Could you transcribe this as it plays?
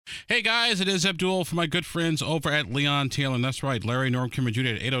Hey guys, it is Abdul for my good friends over at Leon Taylor. And that's right, Larry, Norm, Kim, and Judy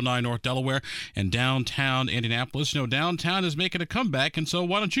at 809 North Delaware and downtown Indianapolis. You know, downtown is making a comeback, and so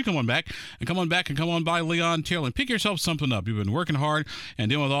why don't you come on back and come on by Leon Taylor and pick yourself something up. You've been working hard and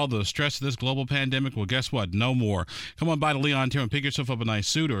dealing with all the stress of this global pandemic. Well, guess what? No more. Come on by to Leon Taylor and pick yourself up a nice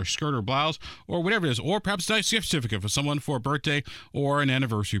suit or a skirt or blouse or whatever it is, or perhaps a nice gift certificate for someone for a birthday or an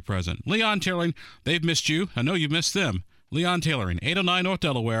anniversary present. Leon Tailoring, they've missed you. I know you've missed them. Leon Tailoring, 809 North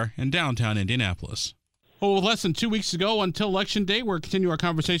Delaware and downtown Indianapolis. Well, less than 2 weeks ago until Election Day, we're continuing our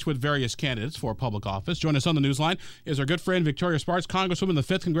conversation with various candidates for public office. Join us on the Newsline is our good friend Victoria Spartz, Congresswoman in the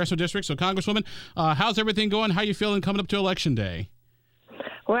 5th Congressional District. So, Congresswoman, how's everything going? How are you feeling coming up to Election Day?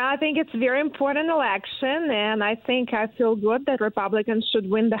 Well, I think it's a very important election, and I feel good that Republicans should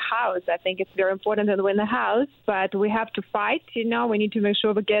win the House. I think it's very important to win the House, but we have to fight. We need to make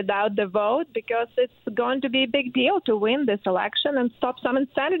sure we get out the vote because it's going to be a big deal to win this election and stop some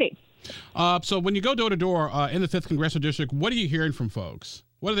insanity. So when you go door to door in the 5th Congressional District, what are you hearing from folks?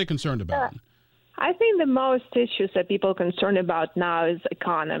 What are they concerned about? I think the most issues that people are concerned about now is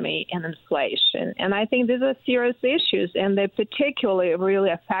economy and inflation. And I think these are serious issues, and they particularly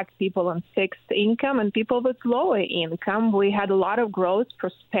really affect people on fixed income and people with lower income. We had a lot of growth,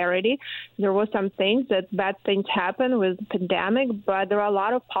 prosperity. There were some bad things happened with the pandemic, but there are a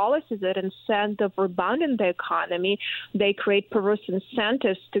lot of policies that incent rebounding the economy. They create perverse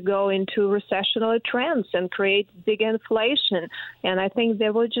incentives to go into recessionary trends and create big inflation. And I think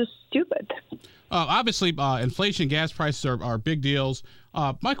they were just stupid. Obviously, inflation, gas prices are big deals.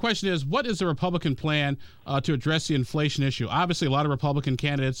 My question is, what is the Republican plan to address the inflation issue? Obviously, a lot of Republican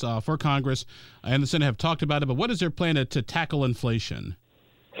candidates for Congress and the Senate have talked about it, but what is their plan to tackle inflation?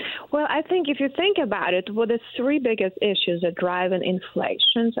 Well, I think if you think about it, the three biggest issues that drive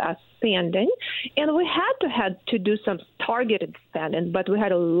inflation are spending, and we had to do some targeted spending, but we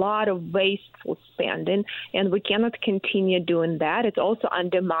had a lot of wasteful spending, and we cannot continue doing that. It's also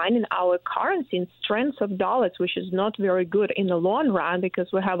undermining our currency and strength of dollars, which is not very good in the long run because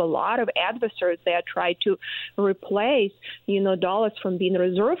we have a lot of adversaries that try to replace, dollars from being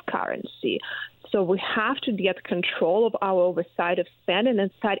reserve currency. So we have to get control of our oversight of spending and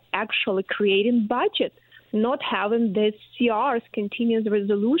start actually creating budgets, not having these CRs, continuous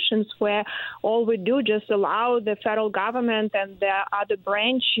resolutions, where all we do just allow the federal government and the other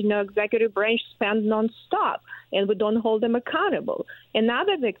branch, executive branch, spend nonstop, and we don't hold them accountable.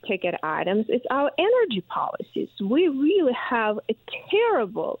 Another big ticket item is our energy policies. We really have a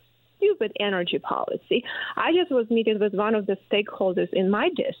terrible, stupid energy policy. I just was meeting with one of the stakeholders in my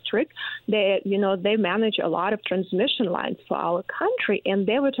district. They manage a lot of transmission lines for our country, and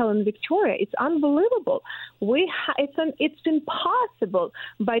they were telling Victoria, it's unbelievable. It's impossible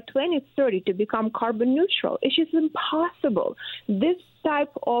by 2030 to become carbon neutral. It's just impossible. This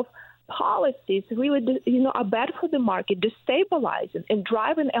type of policies really, are bad for the market, destabilizing and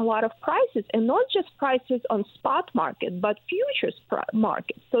driving a lot of prices, and not just prices on spot market, but futures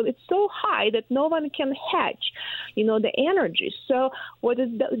market. So it's so high that no one can hedge, the energy. So what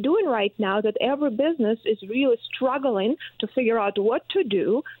it's doing right now that every business is really struggling to figure out what to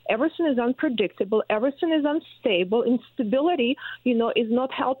do. Everything is unpredictable. Everything is unstable. Instability, is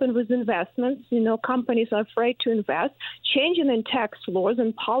not helping with investments. Companies are afraid to invest. Changing in tax laws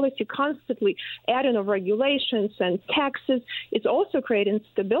and policy constantly adding of regulations and taxes, it's also creating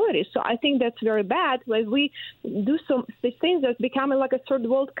instability. So I think that's very bad when we do these things that's becoming like a third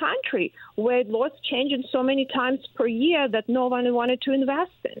world country where laws changing so many times per year that no one wanted to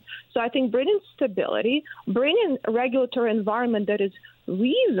invest in. So I think bringing stability, bringing a regulatory environment that is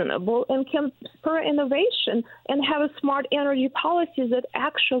reasonable and can spur innovation and have a smart energy policy that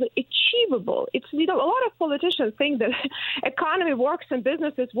actually achievable. It's a lot of politicians think that economy works and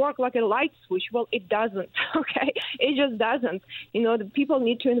businesses work like a light switch. Well, it doesn't. Okay, it just doesn't. The people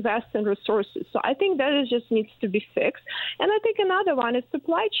need to invest in resources. So I think that just needs to be fixed. And I think another one is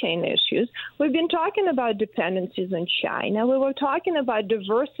supply chain issues. We've been talking about dependencies on China. We were talking about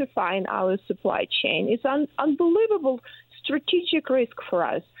diversifying our supply chain. It's unbelievable strategic risk for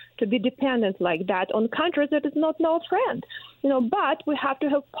us to be dependent like that on countries that is not our friend. But we have to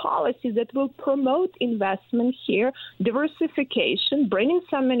have policies that will promote investment here, diversification, bringing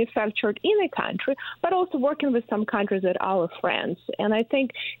some manufactured in a country, but also working with some countries that are our friends. And I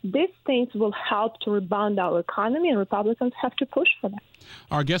think these things will help to rebound our economy, and Republicans have to push for that.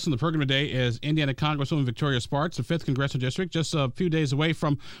 Our guest on the program today is Indiana Congresswoman Victoria Spartz, the 5th Congressional District, just a few days away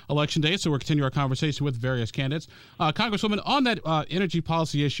from Election Day, so we'll continue our conversation with various candidates. Congresswoman, on that energy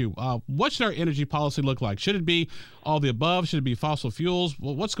policy issue, what should our energy policy look like? Should it be all the above? Should it be fossil fuels?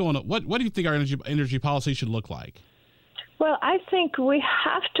 Well, what's going on? What do you think our energy policy should look like? Well, I think we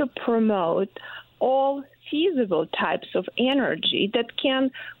have to promote all feasible types of energy that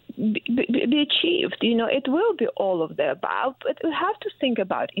can be achieved. It will be all of the above, but we have to think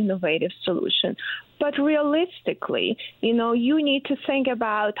about innovative solutions. But realistically, you need to think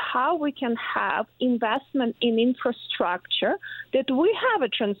about how we can have investment in infrastructure, that we have a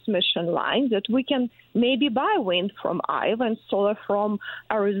transmission line, that we can maybe buy wind from Iowa and solar from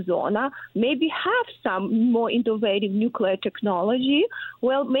Arizona, maybe have some more innovative nuclear technology.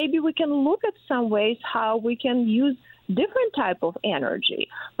 Well, maybe we can look at some ways how we can use different type of energy.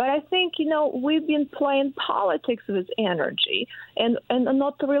 But I think, we've been playing politics with energy and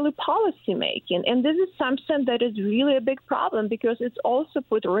not really policy making. And this is something that is really a big problem because it's also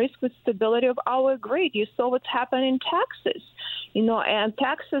put risk with stability of our grid. You saw what's happened in Texas, and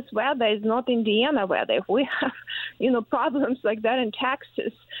Texas weather is not Indiana weather. If we have, problems like that in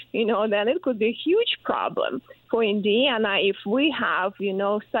Texas, then it could be a huge problem for Indiana if we have,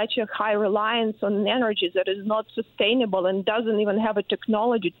 such a high reliance on energy that is not sustainable and doesn't even have a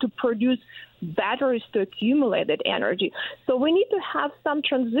technology to produce batteries to accumulate that energy. So we need to have some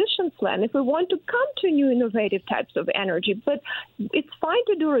transition plan if we want to come to new innovative types of energy. But it's fine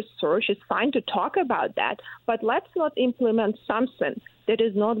to do research. It's fine to talk about that. But let's not implement something that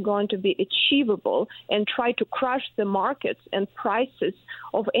is not going to be achievable and try to crush the markets and prices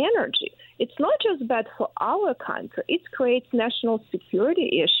of energy. It's not just bad for our country. It creates national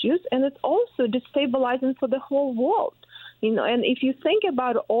security issues, and it's also destabilizing for the whole world. And if you think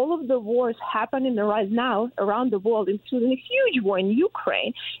about all of the wars happening right now around the world, including a huge war in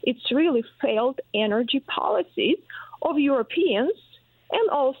Ukraine, it's really failed energy policies of Europeans and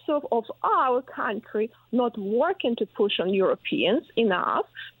also of our country not working to push on Europeans enough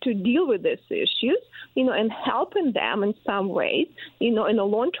to deal with these issues, and helping them in some ways, in a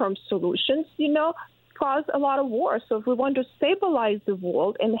long-term solutions, cause a lot of war. So if we want to stabilize the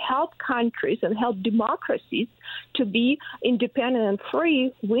world and help countries and help democracies to be independent and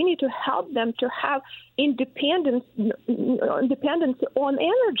free, we need to help them to have independence on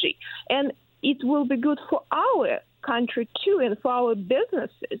energy. And it will be good for our country too and for our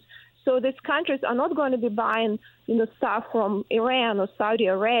businesses. So these countries are not going to be buying, stuff from Iran or Saudi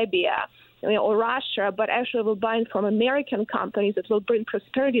Arabia, or Russia, but actually will buy from American companies that will bring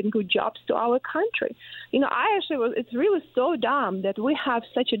prosperity and good jobs to our country. It's really so dumb that we have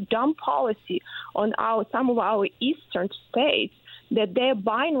such a dumb policy on some of our eastern states that they're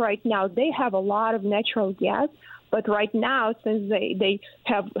buying right now. They have a lot of natural gas, but right now, since they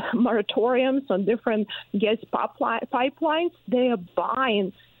have moratoriums on different gas pipelines, they are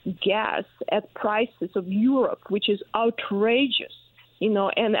buying gas at prices of Europe, which is outrageous.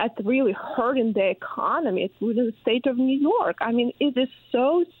 And that's really hurting the economy. It's within the state of New York. It is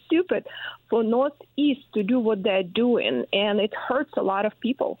so stupid for Northeast to do what they're doing, and it hurts a lot of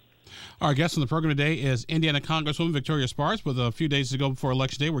people. Our guest on the program today is Indiana Congresswoman Victoria Spartz. With a few days to go before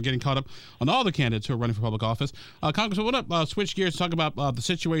Election Day, we're getting caught up on all the candidates who are running for public office. Congresswoman, I want to switch gears to talk about the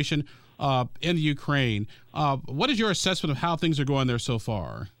situation in the Ukraine. What is your assessment of how things are going there so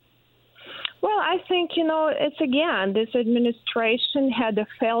far? Well, I think, this administration had a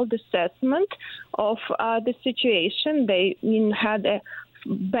failed assessment of the situation. They had a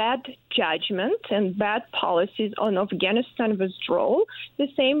bad judgment and bad policies on Afghanistan withdrawal. The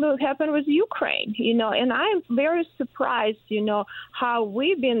same will happen with Ukraine, and I'm very surprised, how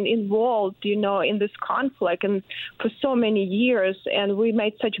we've been involved, in this conflict and for so many years, and we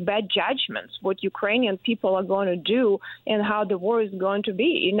made such bad judgments what Ukrainian people are going to do and how the war is going to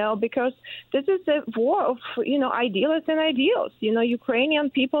be, because this is a war of, idealists and ideals.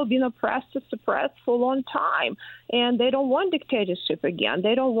 Ukrainian people have been oppressed and suppressed for a long time, and they don't want dictatorship again.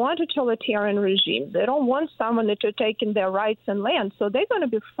 They don't want totalitarian regimes. They don't want someone to take in their rights and land. So they're going to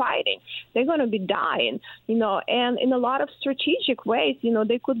be fighting. They're going to be dying, and in a lot of strategic ways,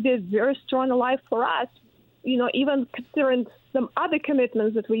 they could be a very strong ally for us, even considering some other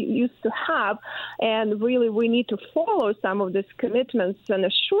commitments that we used to have. And really, we need to follow some of these commitments and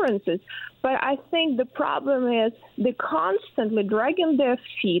assurances. But I think the problem is they constantly dragging their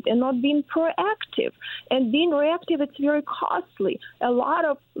feet and not being proactive. And being reactive, it's very costly. A lot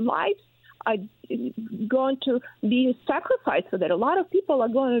of lives are going to be sacrificed for that. A lot of people are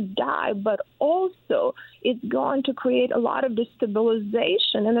going to die, but also it's going to create a lot of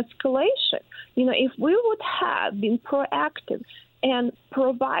destabilization and escalation. If we would have been proactive and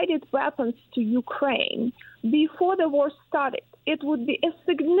provided weapons to Ukraine before the war started, it would be a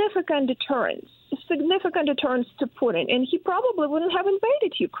significant deterrence to Putin, and he probably wouldn't have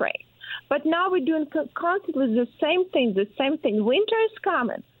invaded Ukraine. But now we're doing constantly the same thing. Winter is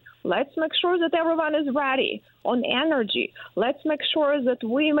coming. Let's make sure that everyone is ready on energy. Let's make sure that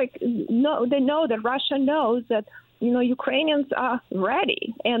they know that Russia knows that Ukrainians are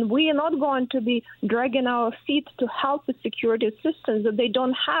ready, and we are not going to be dragging our feet to help with security assistance that they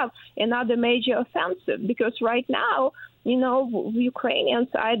don't have another major offensive. Because right now, Ukrainians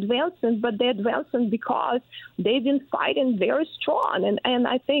are advancing, but they're advancing because they've been fighting very strong. And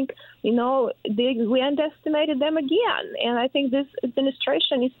I think, we underestimated them again. And I think this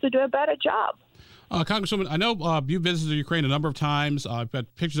administration needs to do a better job. Congresswoman, I know you visited Ukraine a number of times. I've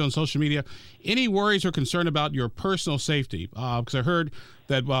got pictures on social media. Any worries or concern about your personal safety? Because I heard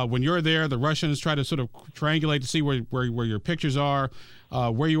that when you're there, the Russians try to sort of triangulate to see where your pictures are,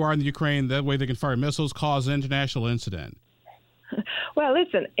 where you are in the Ukraine. That way they can fire missiles, cause an international incident. Well,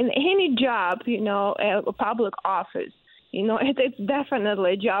 listen, in any job, a public office, it's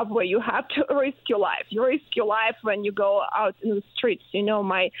definitely a job where you have to risk your life. You risk your life when you go out in the streets. You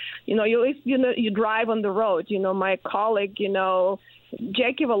drive on the road. My colleague,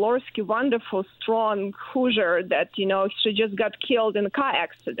 Jackie Walorski, wonderful, strong Hoosier that, she just got killed in a car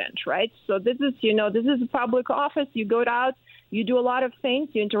accident, right? So this is a public office. You go out, you do a lot of things,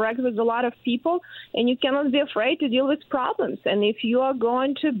 you interact with a lot of people, and you cannot be afraid to deal with problems. And if you are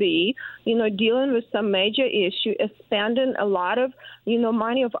going to be, dealing with some major issue, spending a lot of,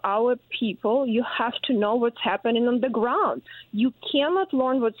 money of our people, you have to know what's happening on the ground. You cannot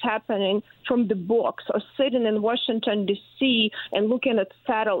learn what's happening from the books or sitting in Washington, D.C. and looking at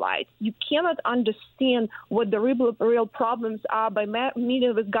satellites. You cannot understand what the real problems are by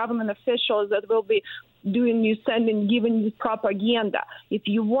meeting with government officials that will be giving you propaganda. If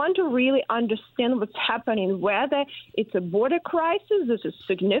you want to really understand what's happening, whether it's a border crisis, this is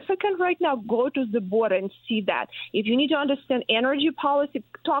significant right now, go to the border and see that. If you need to understand energy policy,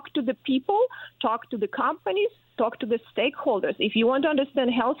 talk to the people, talk to the companies, talk to the stakeholders. If you want to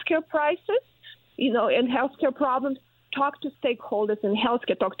understand healthcare prices, and healthcare problems, talk to stakeholders in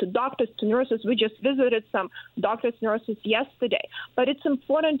healthcare, talk to doctors, to nurses. We just visited some doctors, nurses yesterday. But it's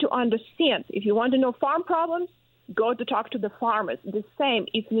important to understand, if you want to know farm problems, go to talk to the farmers. The same,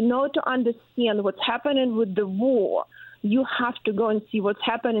 if you know to understand what's happening with the war, you have to go and see what's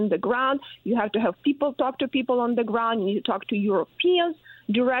happening on the ground. You have to have people talk to people on the ground. You need to talk to Europeans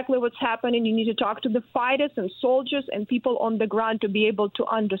directly what's happening. You need to talk to the fighters and soldiers and people on the ground to be able to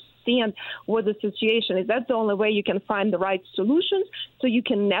understand what the situation is. That's the only way you can find the right solutions. So you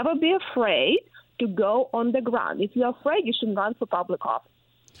can never be afraid to go on the ground. If you're afraid, you should run for public office.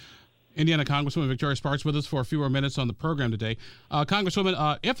 Indiana Congresswoman Victoria Spartz with us for a few more minutes on the program today.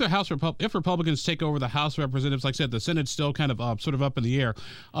 Congresswoman, if Republicans take over the House of Representatives, like I said, the Senate's still kind of sort of up in the air.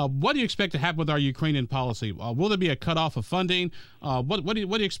 What do you expect to happen with our Ukrainian policy? Will there be a cutoff of funding? What do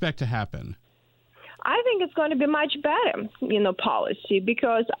you expect to happen? I think it's going to be much better, policy,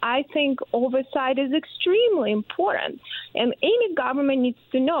 because I think oversight is extremely important. And any government needs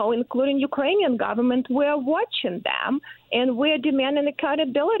to know, including Ukrainian government, we're watching them and we're demanding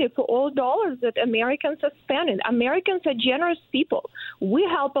accountability for all dollars that Americans are spending. Americans are generous people. We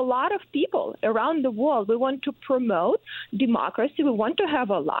help a lot of people around the world. We want to promote democracy. We want to have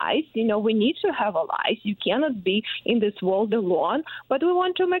allies. We need to have allies. You cannot be in this world alone. But we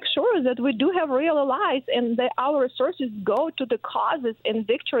want to make sure that we do have real allies and that our resources go to the causes and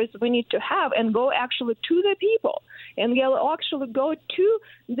victories we need to have and go actually to the people. And they'll actually go to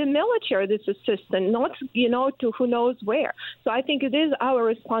the military, this assistance, not, to who knows where. So I think it is our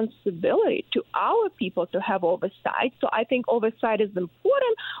responsibility to our people to have oversight. So I think oversight is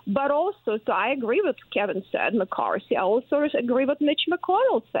important, but also, so I agree with Kevin said, McCarthy. I also agree with Mitch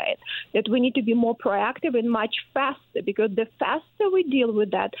McConnell said, that we need to be more proactive and much faster, because the faster we deal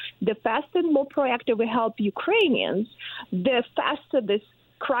with that, the faster and more proactive we help Ukrainians, the faster this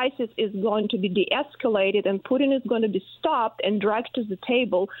crisis is going to be de-escalated and Putin is going to be stopped and dragged to the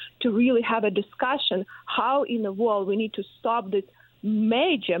table to really have a discussion how in the world we need to stop this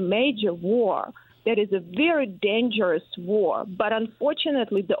major war. That is a very dangerous war. But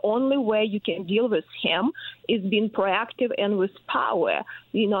unfortunately, the only way you can deal with him is being proactive and with power.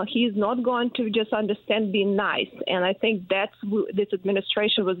 He's not going to just understand being nice. And I think this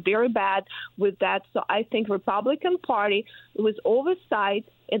administration was very bad with that. So I think Republican Party with oversight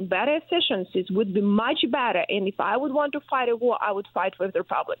and better efficiencies would be much better. And if I would want to fight a war, I would fight with the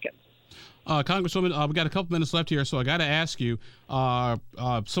Republicans. Congresswoman, we got a couple minutes left here, so I got to ask you,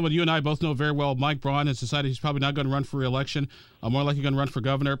 someone you and I both know very well, Mike Braun, has decided he's probably not going to run for re-election, more likely going to run for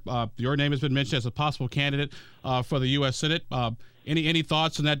governor. Your name has been mentioned as a possible candidate for the U.S. Senate. Any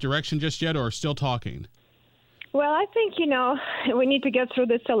thoughts in that direction just yet, or still talking? Well, I think, we need to get through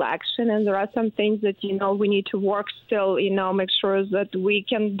this election, and there are some things that, we need to work still, make sure that we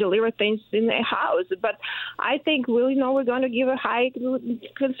can deliver things in the House. But I think we're going to give a high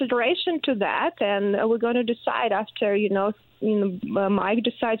consideration to that, and we're going to decide after, Mike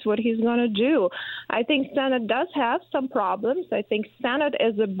decides what he's going to do. I think Senate does have some problems. I think Senate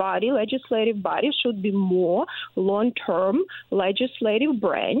as a body, legislative body, should be more long-term legislative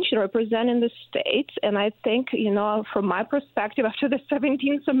branch representing the states. And I think, from my perspective, after the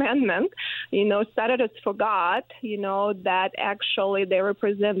 17th Amendment, senators forgot, that actually they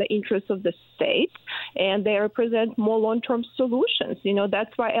represent the interests of the states and they represent more long-term solutions.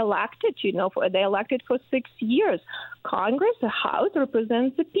 That's why elected, they elected for 6 years. Congress, the House,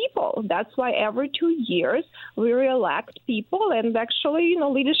 represents the people. That's why every 2 years we re-elect people, and actually,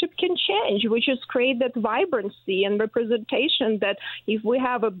 leadership can change, which is create that vibrancy and representation that if we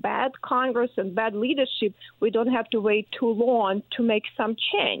have a bad Congress and bad leadership, we don't have to wait too long to make some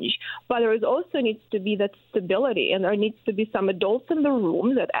change. But there is also needs to be that stability, and there needs to be some adults in the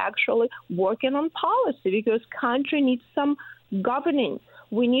room that actually working on policy, because country needs some governing.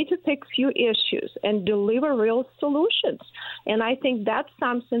 We need to pick few issues and deliver real solutions. And I think that's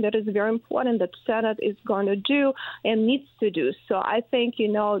something that is very important that Senate is going to do and needs to do. So I think,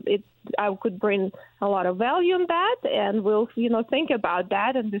 I could bring a lot of value in that, and we'll, think about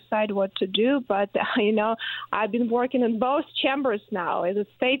that and decide what to do. But, I've been working in both chambers now as a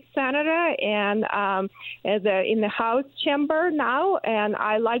state senator and in the House chamber now, and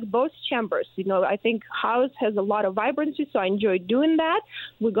I like both chambers. I think House has a lot of vibrancy, so I enjoy doing that.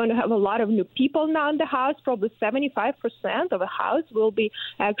 We're going to have a lot of new people now in the House. Probably 75% of the House will be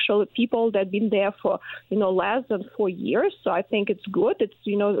actually people that have been there for, less than 4 years. So I think it's good. It's,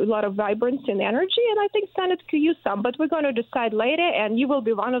 a lot of vibrancy and energy, and I think Senate could use some, but we're going to decide later, and you will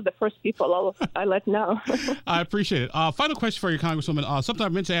be one of the first people I'll let know. I appreciate it. Final question for you, Congresswoman. Something I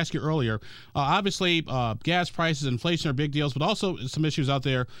meant to ask you earlier. Obviously, gas prices, inflation are big deals, but also some issues out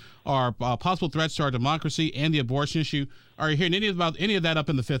there are possible threats to our democracy and the abortion issue. Are you hearing any of that up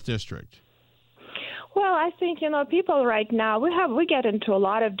in the 5th District? Well, I think, people right now, we get into a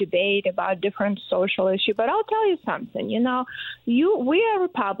lot of debate about different social issues, but I'll tell you something, we are a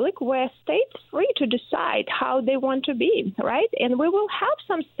republic where states free to decide how they want to be, right? And we will have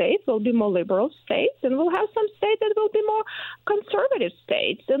some states will be more liberal states, and we'll have some states that will be more conservative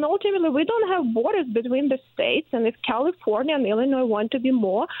states. And ultimately, we don't have borders between the states, and if California and Illinois want to be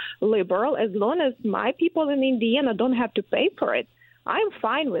more liberal, as long as my people in Indiana don't have to pay for it, I'm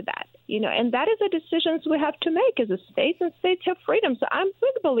fine with that. And that is a decision we have to make as a state, and states have freedom. So I'm a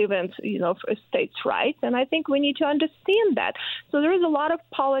big believer in, states' rights, and I think we need to understand that. So there is a lot of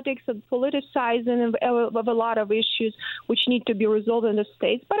politics and politicizing of a lot of issues which need to be resolved in the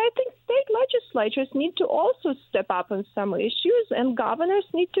states. But I think state legislatures need to also step up on some issues, and governors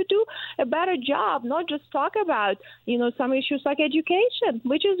need to do a better job, not just talk about, some issues like education,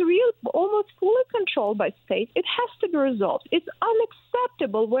 which is almost fully controlled by states. It has to be resolved. It's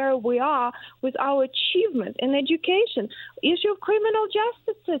unacceptable where we are with our achievement in education. Issue of criminal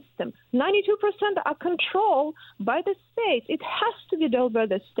justice system, 92% are controlled by the states. It has to be dealt by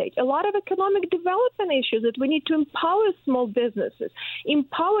the state. A lot of economic development issues that we need to empower small businesses,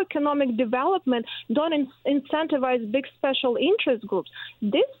 empower economic development, don't incentivize big special interest groups.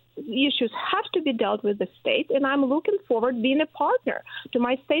 These issues have to be dealt with the state, and I'm looking forward to being a partner to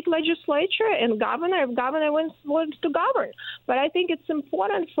my state legislature and governor if governor wants to govern. But I think it's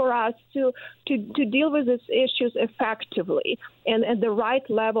important for us to deal with these issues effectively and at the right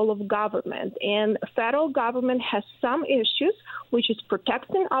level of government. And federal government has some issues, which is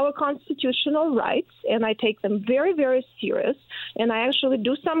protecting our constitutional rights, and I take them very, very serious. And I actually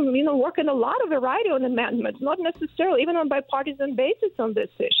do some, work in a lot of variety on amendments, not necessarily even on bipartisan basis on these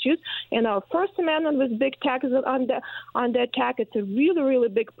issues. And our First Amendment with big tech is under attack. It's a really, really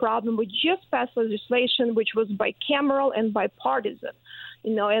big problem. We just passed legislation which was bicameral and bipartisan.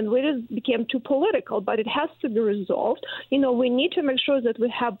 And we just became too political, but it has to be resolved. We need to make sure that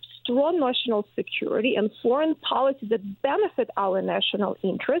we have strong national security and foreign policy that benefit our national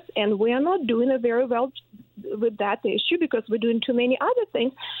interests, and we are not doing it very well with that issue because we're doing too many other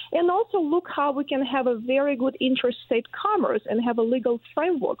things. And also look how we can have a very good interstate commerce and have a legal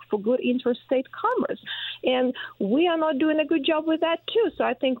framework for good interstate commerce. And we are not doing a good job with that, too. So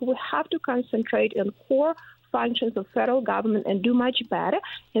I think we have to concentrate on core functions of federal government and do much better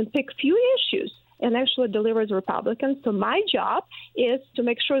and pick few issues and actually delivers Republicans. So my job is to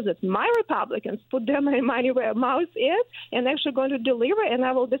make sure that my Republicans put their money where mouth is and actually going to deliver, and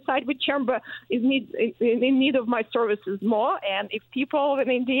I will decide which chamber is in need of my services more. And if people in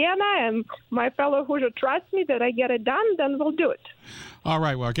Indiana and my fellow Hoosier trust me that I get it done, then we'll do it. All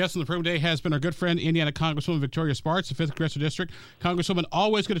right. Well, our guest on the program today has been our good friend, Indiana Congresswoman Victoria Spartz, the 5th Congressional District. Congresswoman,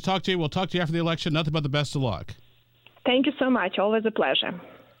 always good to talk to you. We'll talk to you after the election. Nothing but the best of luck. Thank you so much. Always a pleasure.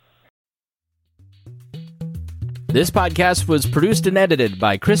 This podcast was produced and edited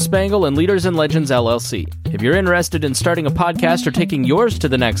by Chris Spangle and Leaders and Legends, LLC. If you're interested in starting a podcast or taking yours to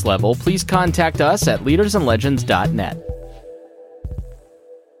the next level, please contact us at leadersandlegends.net.